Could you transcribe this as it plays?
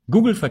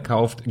Google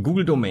verkauft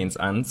Google-Domains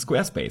an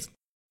Squarespace.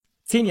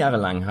 10 Jahre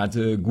lang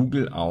hatte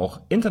Google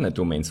auch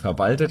Internet-Domains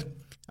verwaltet,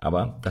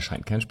 aber das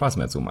scheint keinen Spaß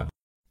mehr zu machen.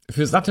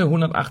 Für satte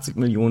 $180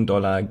 Millionen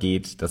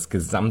geht das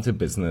gesamte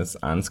Business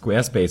an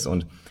Squarespace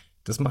und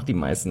das macht die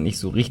meisten nicht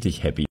so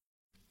richtig happy.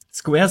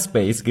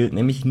 Squarespace gilt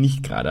nämlich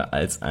nicht gerade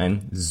als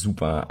ein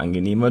super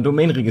angenehmer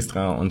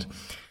Domainregistrar und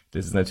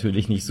das ist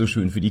natürlich nicht so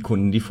schön für die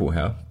Kunden, die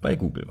vorher bei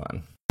Google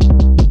waren.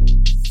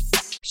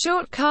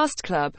 Shortcast Club